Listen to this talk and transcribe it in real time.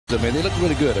I mean, they look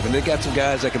really good. I mean, they got some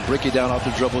guys that can break you down off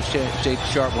the dribble. Shade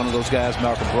Sharp, one of those guys,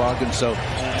 Malcolm Brogdon. So,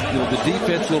 you know, the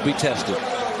defense will be tested.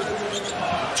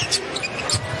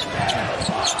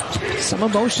 Some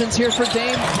emotions here for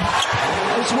Dame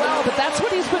as well, but that's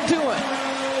what he's been doing.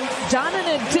 Done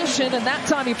an addition, and that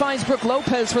time he finds Brook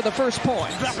Lopez for the first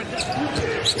point.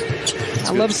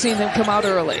 I love seeing him come out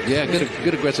early. Yeah,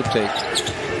 good aggressive take.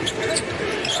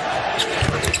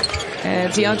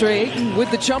 And DeAndre Ayton with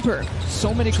the jumper.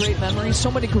 So many great memories,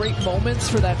 so many great moments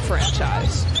for that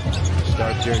franchise.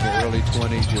 Start during the early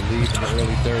 20s, you leave in the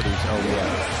early 30s. Oh,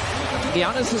 yeah.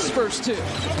 Giannis' first two.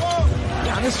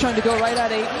 Giannis trying to go right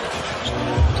at Ayton.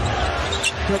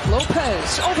 Brook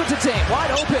Lopez over to Dame,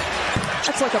 wide open.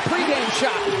 That's like a pregame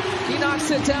shot. He knocks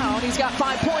it down. He's got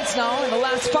 5 points now in the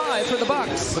last 5 for the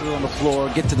Bucks. Put it on the floor,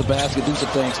 get to the basket, do some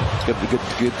things. Good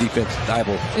defense.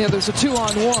 Thibault. Yeah, there's a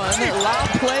 2-on-1. Loud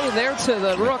play there to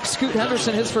the Rook. Scoot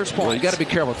Henderson, his first point. Well, you got to be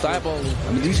careful. Thibault,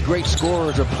 I mean, these great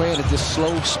scorers are playing at this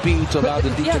slow speed to allow the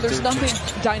defense. Yeah, there's nothing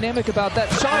dynamic about that.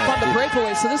 Sharp on the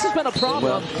breakaway, so this has been a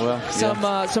problem.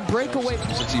 Some breakaway.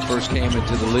 Since he first came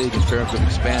into the league in terms of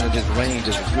expanding his range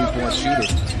as a three-point shooter.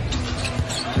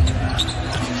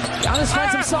 Giannis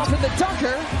finds himself in the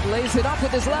dunker, lays it up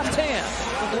with his left hand.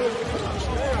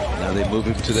 Now they move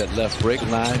him to that left break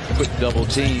line, quick double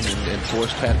team, and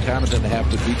force Pat Connaughton to have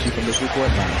to beat you from the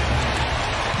three-point line.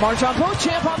 MarJon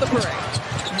Beauchamp on the break.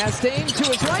 Has Dame to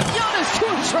his right, Giannis to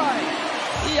his right.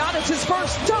 Giannis his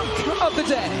first dunk of the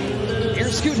day.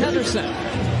 Here's Scoot Henderson.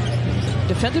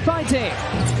 Defended by Dame.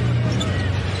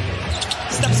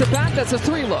 Steps it back, that's a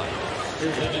 3-look.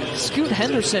 Scoot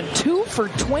Henderson, 2 for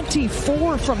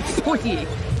 24 from 3. In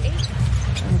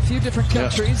a few different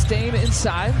countries. Dame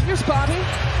inside. Here's Bobby.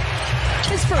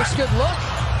 His first good look.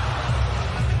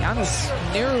 Giannis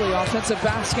nearly offensive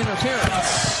basket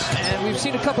interference. And we've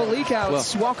seen a couple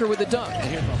leak-outs. Walker with the dunk.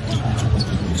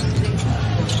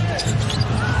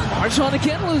 MarJon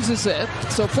again loses it.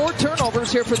 So 4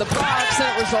 turnovers here for the Bucks,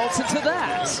 and it results into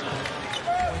that.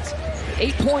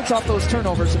 8 points off those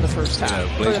turnovers in the first half,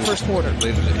 or the first quarter.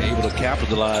 Blazers are able to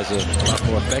capitalize a lot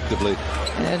more effectively.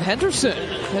 And Henderson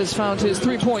has found his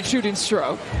 3-point shooting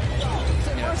stroke.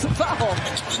 There's a foul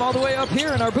from all the way up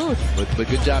here in our booth. But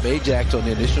good job, Ajax, on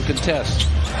the initial contest.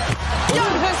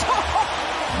 Giannis! Oh,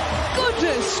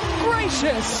 goodness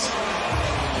gracious!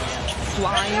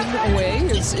 Flying away,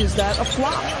 is that a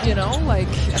flop? You know, like,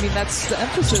 I mean, that's the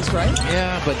emphasis, right?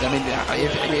 Yeah, but I mean,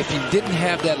 if he didn't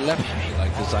have that left hand,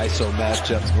 like this ISO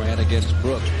matchup ran against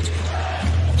Brook.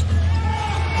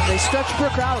 They stretch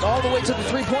Brook out all the way to the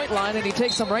 3-point line, and he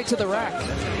takes them right to the rack.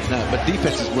 No, but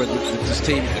defense is where this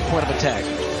team, point of attack.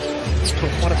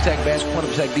 Point of attack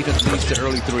defense leads to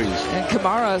early threes. And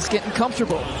Kamara is getting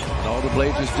comfortable. And all the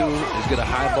Blazers do is get a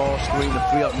high ball screen to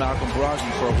free up Malcolm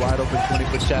Brogdon for a wide open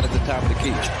 20-foot shot at the top of the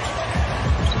key.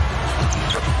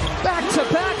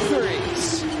 Back-to-back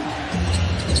threes.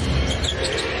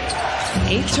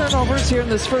 8 turnovers here in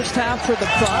this first half for the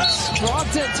Bucks.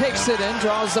 Brogdon takes it in,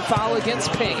 draws the foul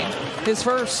against Payne. His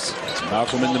first.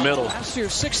 Malcolm in the middle. Last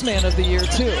year's 6th man of the year,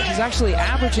 too. He's actually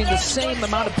averaging the same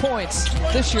amount of points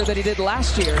this year that he did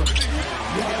last year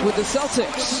with the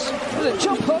Celtics. With a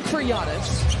jump hook for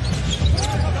Giannis.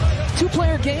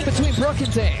 2-player game between Brook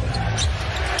and Dame.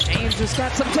 Dame just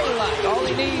got some daylight. All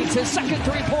he needs, his second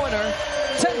 3-pointer.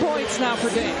 10 points now for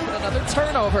Dame. Another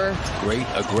turnover. Great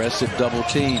aggressive double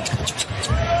team.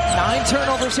 9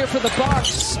 turnovers here for the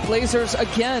Bucks. Blazers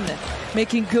again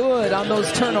making good on those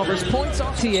turnovers. Points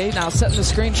off TA now setting the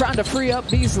screen, trying to free up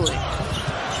Beasley.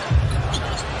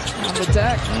 On the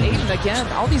deck, Ayton again.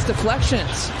 All these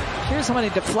deflections. Here's how many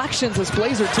deflections this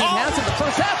Blazer team has in the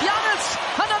first half. Giannis,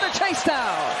 another chase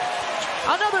down.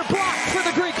 Another block for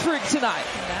the Greek Freak tonight.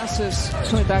 Nasus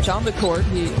coming back on the court.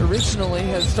 He originally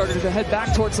has started to head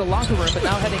back towards the locker room, but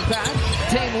now heading back.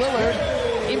 Dame Lillard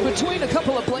in between a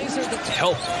couple of Blazers.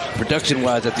 Help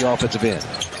production-wise at the offensive end.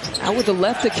 Out with the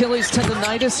left Achilles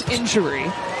tendonitis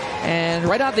injury. And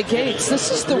right out the gates, this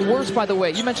is the worst, by the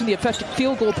way. You mentioned the effective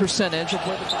field goal percentage.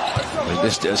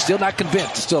 They're still not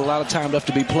convinced. Still a lot of time left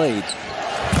to be played.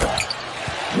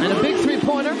 And a big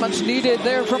 3-pointer, much needed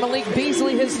there from Malik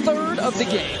Beasley, his 3rd of the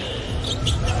game.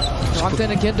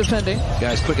 Brogdon again defending.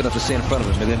 Guys quick enough to stay in front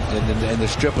of him, and the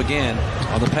strip again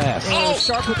on the pass.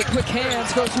 Sharp with the quick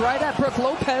hands, goes right at Brook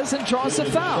Lopez and draws the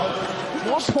foul.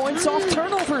 1 point off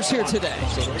turnovers here today.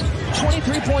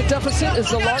 23-point deficit is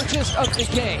the largest of the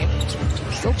game.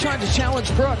 Still trying to challenge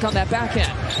Brook on that back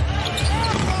end.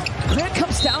 Grant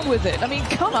comes down with it. I mean,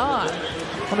 come on.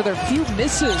 One of their few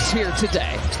misses here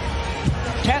today.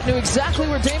 Cat knew exactly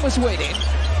where Dame was waiting.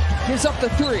 Here's up the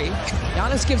 3.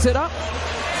 Giannis gives it up.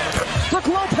 Brook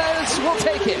Lopez will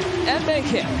take it and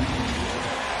make it.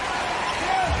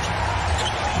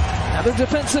 Another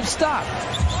defensive stop.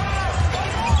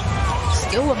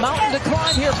 Still a mountain to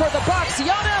climb here for the Bucks.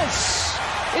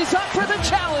 Giannis is up for the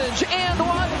challenge and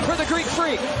one for the Greek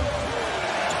Freak.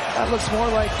 That looks more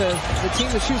like the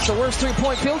team that shoots the worst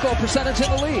three-point field goal percentage in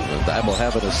the league. I'm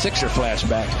having a Sixer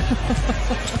flashback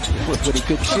when he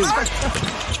couldn't shoot.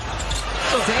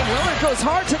 Dame Lillard goes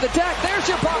hard to the deck. There's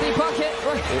your Bobby bucket.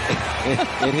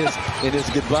 It is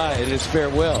goodbye. It is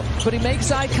farewell. But he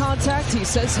makes eye contact. He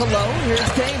says hello. Here's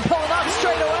Dame pulling up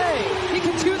straight away. He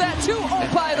can do that too. Oh,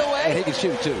 by the way. And he can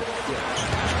shoot too.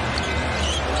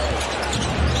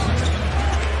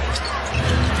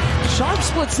 Sharp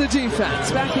splits the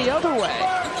defense. Back the other way.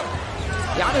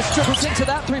 Giannis dribbles into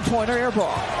that three-pointer, air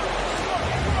ball.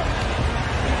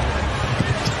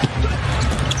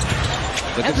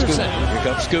 Look at Scoot. Here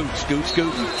comes Scoot. Scoot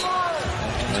scooting.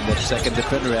 And the second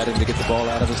defender at him to get the ball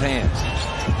out of his hands.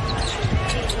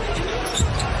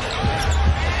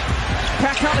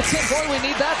 Crack count of 10. Boy, we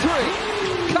need that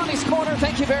three. Connie's corner,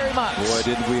 thank you very much. Boy,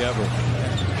 didn't we ever.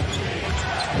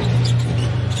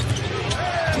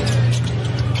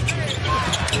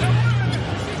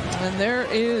 And there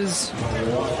is...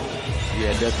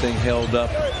 Yeah, that thing held up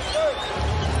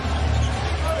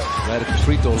right at the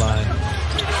free throw line.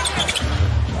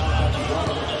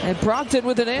 And Brogdon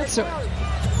with an answer.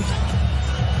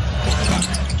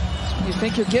 You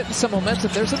think you're getting some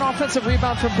momentum. There's an offensive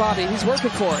rebound from Bobby. He's working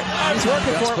for it. He's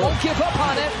working for it. Won't give up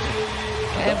on it.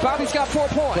 And Bobby's got 4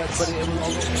 points.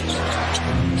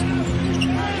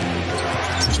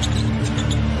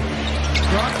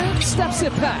 Brogdon steps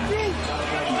it back.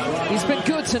 He's been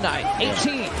good tonight.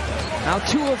 18. Now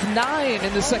 2 of 9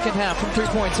 in the second half from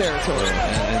three-point territory.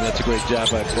 And that's a great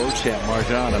job by Beauchamp.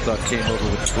 Marjan, I thought, came over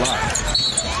with the block.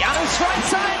 Giannis right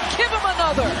side, give him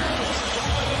another.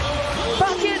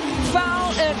 Bucket,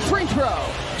 foul, and free throw.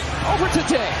 Over to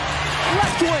Dame.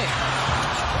 Left wing.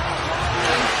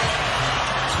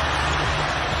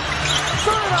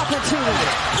 Third opportunity.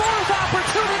 Fourth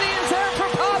opportunity is there for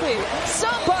Bobby.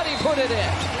 Somebody put it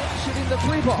in. Shooting the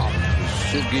three ball.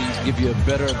 Should give you a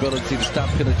better ability to stop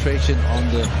penetration on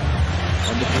the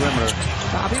perimeter.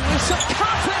 Bobby with some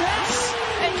confidence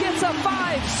and gets a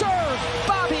 5-serve.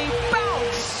 Bobby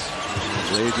bounce.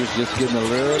 Blazers just getting a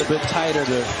little bit tighter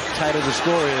the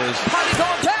score is. Bobby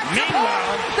going back.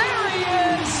 Meanwhile, there he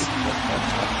is.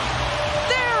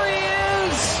 There he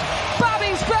is.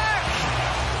 Bobby's back.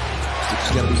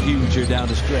 It's going to be huge here down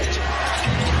the stretch.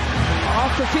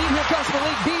 Off the feet, here comes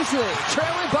Malik Beasley.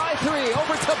 Trailing by 3,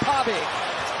 over to Bobby.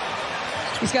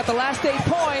 He's got the last 8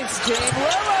 points. Dame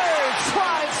Lillard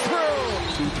slides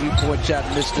through. 2 3-point shot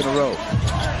missed in a row.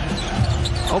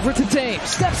 Over to Dame,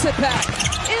 steps it back.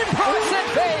 In post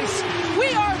and face.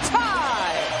 We are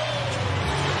tied.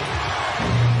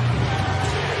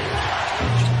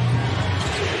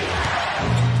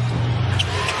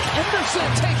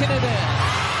 Anderson taking it in.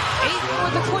 8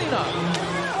 with the cleanup.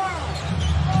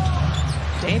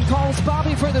 Dame calls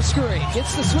Bobby for the screen.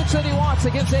 Gets the switch that he wants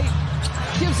against 8.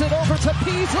 Gives it over to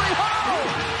Beasley. Oh!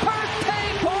 Birthday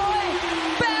boy!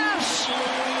 Bash!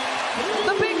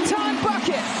 The big-time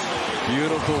bucket.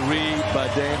 Beautiful read by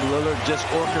Dame Lillard, just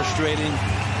orchestrating,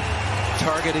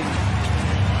 targeting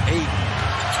 8.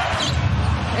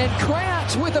 And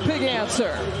Grant with a big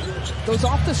answer. Goes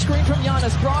off the screen from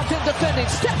Giannis. Brogdon defending.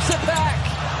 Steps it back.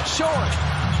 Short.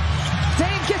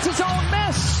 Dame gets his own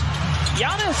miss.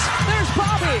 Giannis, there's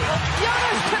Bobby.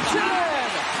 Giannis puts it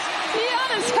in.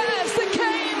 Giannis has the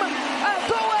game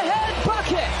go-ahead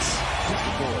bucket.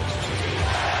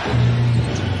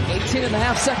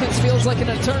 18.5 seconds feels like an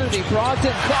eternity.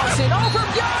 Brogdon crossing over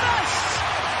Giannis.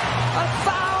 A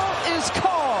foul is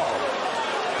called.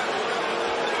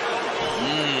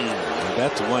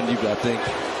 That's the one I think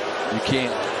you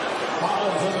can't.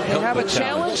 They have a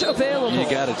challenge available. You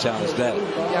got to challenge that.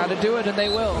 Got to do it, and they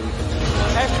will.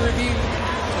 After review,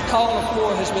 the call on the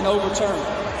floor has been overturned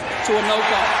to a no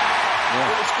call.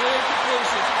 It was clear and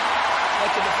conclusive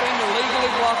that the defender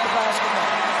legally blocked the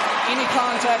basketball. Any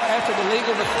contact after the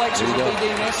legal deflection will be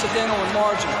deemed incidental and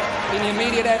marginal. In the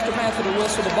immediate aftermath of the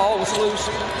whistle, the ball was loose,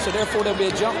 so therefore there'll be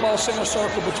a jump ball center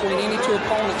circle between any 2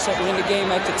 opponents that were in the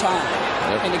game at the time.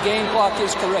 And the game clock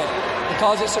is correct.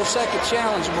 Because it's their second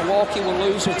challenge, Milwaukee will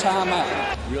lose their timeout.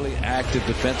 Really active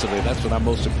defensively. That's what I'm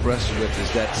most impressed with, is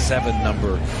that 7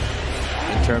 number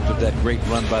in terms of that great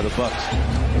run by the Bucks.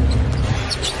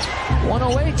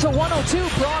 108 to 102,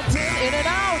 Brogdon in and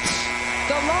out.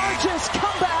 The largest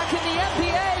comeback in the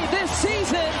NBA this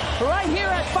season, right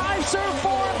here at 5-Serve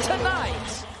Forum tonight.